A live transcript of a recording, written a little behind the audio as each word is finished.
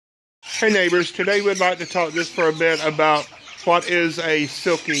Hey neighbors, today we'd like to talk just for a bit about what is a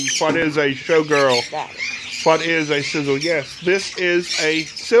Silkie, what is a Showgirl, what is a Sizzle. Yes, this is a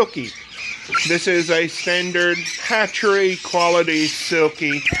Silkie. This is a standard hatchery quality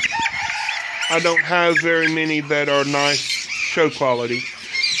Silkie. I don't have very many that are nice show quality.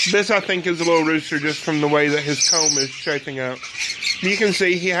 This I think is a little rooster just from the way that his comb is shaping out. You can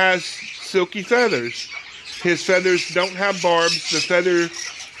see he has silky feathers. His feathers don't have barbs. The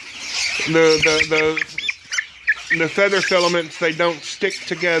feather filaments, they don't stick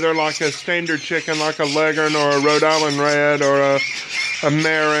together like a standard chicken, like a Leghorn or a Rhode Island Red or a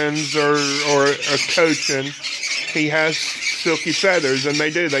Marin's or a Cochin. He has silky feathers, and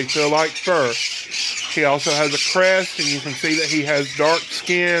they feel like fur. He also has a crest, and you can see that he has dark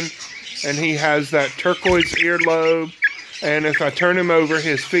skin, and he has that turquoise earlobe. And if I turn him over,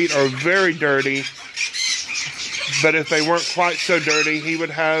 his feet are very dirty. But if they weren't quite so dirty, he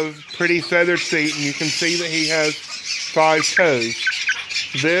would have pretty feathered feet, and you can see that he has 5 toes.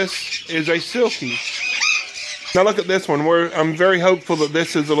 This is a Silkie. Now look at this one. I'm very hopeful that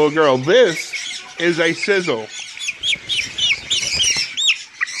this is a little girl. This is a Sizzle.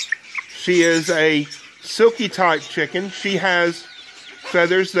 She is a silky type chicken. She has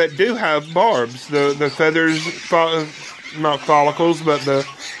feathers that do have barbs. The feathers, not follicles, but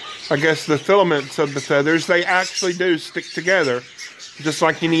I guess the filaments of the feathers, they actually do stick together, just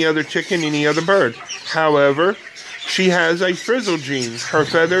like any other chicken, any other bird. However, she has a Frizzled gene. Her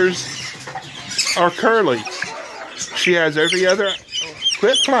feathers are curly. She has every other...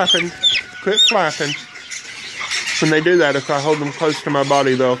 Quit flapping. Quit flapping. When they do that, if I hold them close to my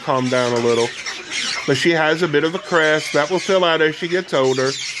body, they'll calm down a little. But she has a bit of a crest. That will fill out as she gets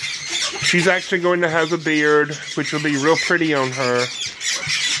older. She's actually going to have a beard, which will be real pretty on her.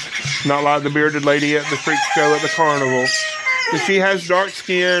 Not like the bearded lady at the freak show at the carnival. But she has dark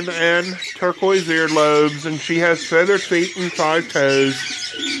skin and turquoise earlobes, and she has feathered feet and 5 toes.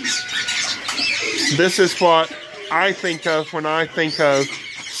 This is what I think of when I think of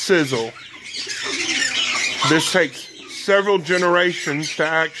Sizzle. This takes several generations to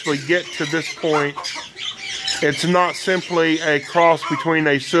actually get to this point. It's not simply a cross between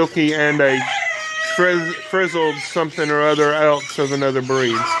a Silkie and a Frizzled something or other else of another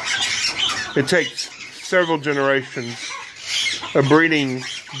breed. It takes several generations of breeding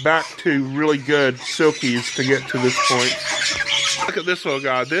back to really good Silkies to get to this point. Look at this little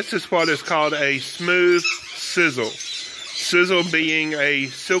guy. This is what is called a smooth Sizzle. Sizzle being a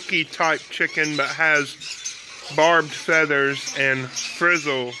silky type chicken but has barbed feathers and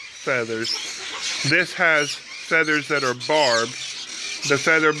frizzle feathers. This has feathers that are barbed. The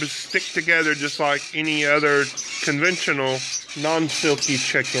feathers stick together just like any other conventional non-silky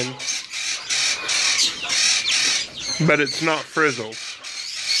chicken, but it's not frizzled.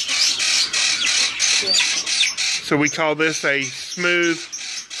 So we call this a smooth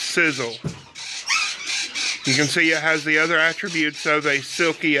Sizzle. You can see it has the other attributes of a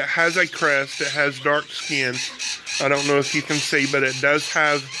Silkie. It has a crest, it has dark skin. I don't know if you can see, but it does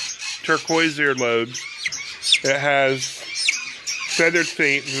have turquoise earlobes. It has feathered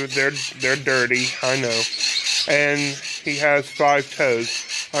feet. They're dirty, I know. And he has 5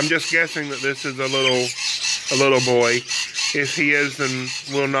 toes. I'm just guessing that this is a little boy. If he is, then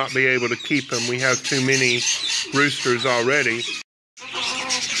we'll not be able to keep him. We have too many roosters already.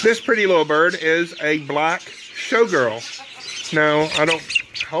 This pretty little bird is a black Showgirl. Now, I don't...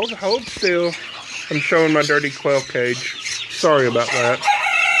 Hold still. I'm showing my dirty quail cage. Sorry about that.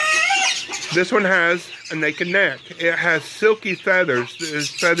 This one has a naked neck. It has silky feathers. Its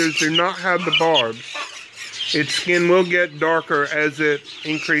feathers do not have the barbs. Its skin will get darker as it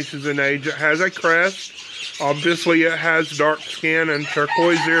increases in age. It has a crest. Obviously, it has dark skin and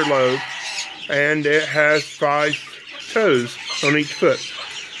turquoise earlobe. And it has 5 toes on each foot.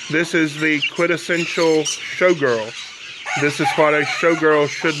 This is the quintessential Showgirl. This is what a Showgirl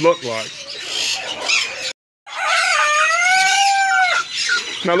should look like.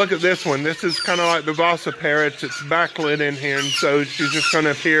 Now look at this one. This is kind of like the Vasa parrots. It's backlit in here, and so she's just going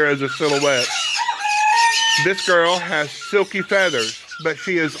to appear as a silhouette. This girl has silky feathers, but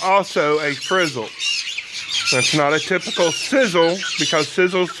she is also a Frizzle. That's not a typical Sizzle, because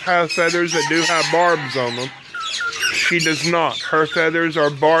Sizzles have feathers that do have barbs on them. She does not. Her feathers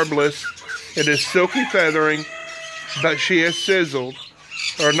are barbless. It is silky feathering, but she is sizzled.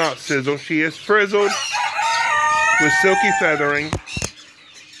 Or not sizzled, she is frizzled with silky feathering.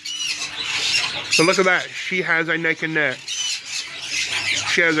 So look at that. She has a naked neck.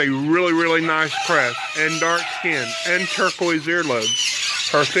 She has a really, really nice crest and dark skin and turquoise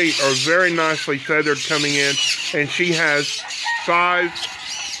earlobes. Her feet are very nicely feathered coming in, and she has 5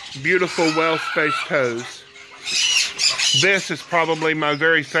 beautiful, well-spaced toes. This is probably my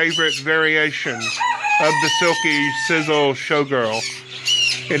very favorite variation of the Silkie Sizzle Showgirl.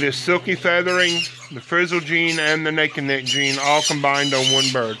 It is silky feathering, the Frizzled gene, and the naked neck gene all combined on one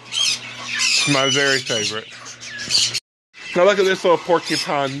bird. It's my very favorite. Now look at this little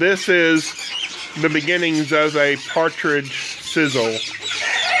porcupine. This is the beginnings of a partridge sizzle.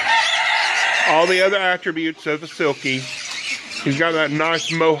 All the other attributes of a Silkie. He's got that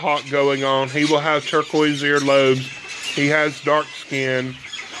nice mohawk going on. He will have turquoise earlobes. He has dark skin.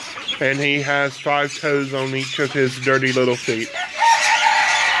 And he has 5 toes on each of his dirty little feet.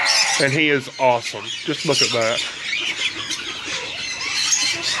 And he is awesome. Just look at that.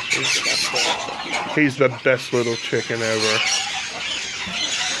 He's the best little chicken ever.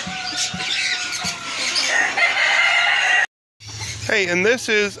 Hey, and this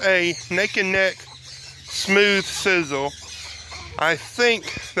is a naked neck smooth sizzle. I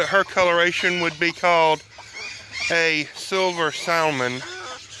think that her coloration would be called a silver salmon.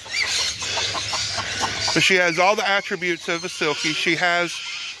 But she has all the attributes of a Silkie. She has,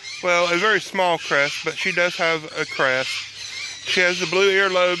 well, a very small crest, but she does have a crest. She has the blue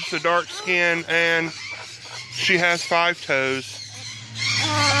earlobes, the dark skin, and she has 5 toes.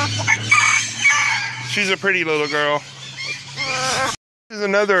 She's a pretty little girl. This is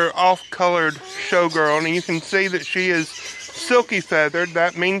another off-colored Showgirl, and you can see that she is silky feathered.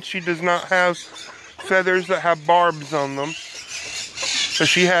 That means she does not have feathers that have barbs on them. So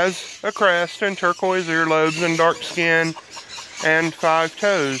she has a crest and turquoise earlobes and dark skin and 5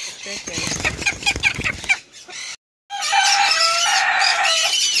 toes.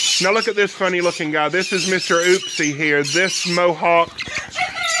 Now look at this funny looking guy. This is Mr. Oopsie here. This mohawk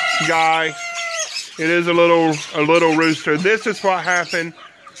guy, it is a little rooster. This is what happened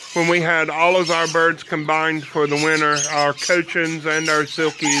when we had all of our birds combined for the winter. Our cochins and our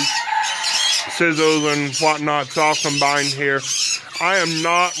Silkies, sizzles and whatnots all combined here. I am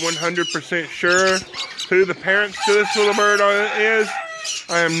not 100% sure who the parents to this little bird is.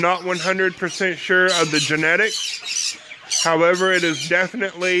 I am not 100% sure of the genetics. However, it is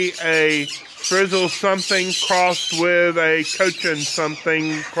definitely a Frizzle something crossed with a cochin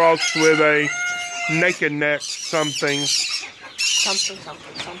something crossed with a naked neck something. Something.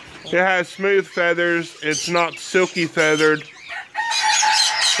 It has smooth feathers. It's not silky feathered.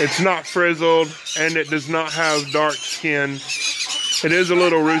 It's not frizzled, and it does not have dark skin. It is a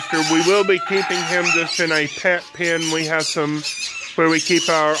little rooster. We will be keeping him just in a pet pen. We have some where we keep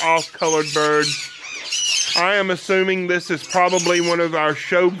our off-colored birds. I am assuming this is probably one of our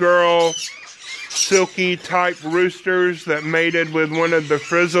Showgirl Silkie type roosters that mated with one of the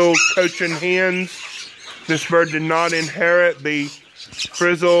Frizzled cochin hens. This bird did not inherit the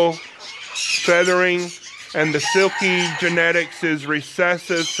Frizzle feathering, and the Silkie genetics is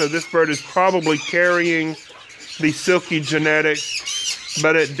recessive, so this bird is probably carrying the Silkie genetics,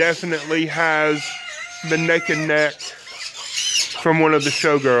 but it definitely has the naked neck from one of the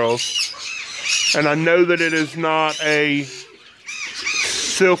Showgirls. And I know that it is not a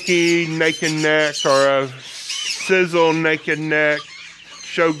Silkie naked neck or a Sizzle naked neck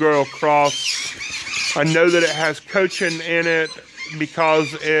Showgirl cross. I know that it has cochin in it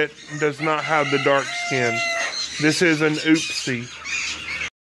because it does not have the dark skin. This is an Oopsie.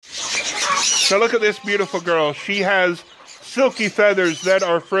 Now look at this beautiful girl. She has silky feathers that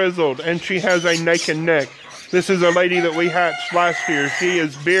are frizzled, and she has a naked neck. This is a lady that we hatched last year. She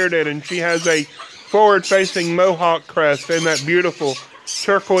is bearded, and she has a forward-facing mohawk crest and that beautiful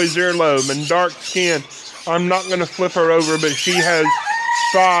turquoise earlobe and dark skin. I'm not going to flip her over, but she has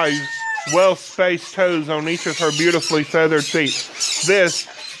 5 well-spaced toes on each of her beautifully feathered feet. This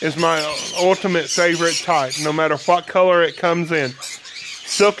is my ultimate favorite type, no matter what color it comes in.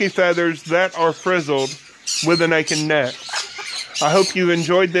 Silky feathers that are frizzled with a naked neck. I hope you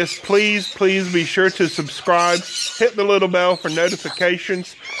enjoyed this. Please be sure to subscribe. Hit the little bell for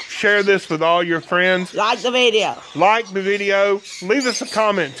notifications. Share this with all your friends. Like the video. Like the video. Leave us a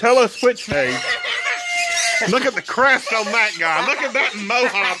comment. Tell us which day. Look at the crest on that guy. Look at that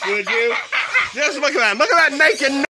mohawk, would you? Just look at that. Look at that naked neck.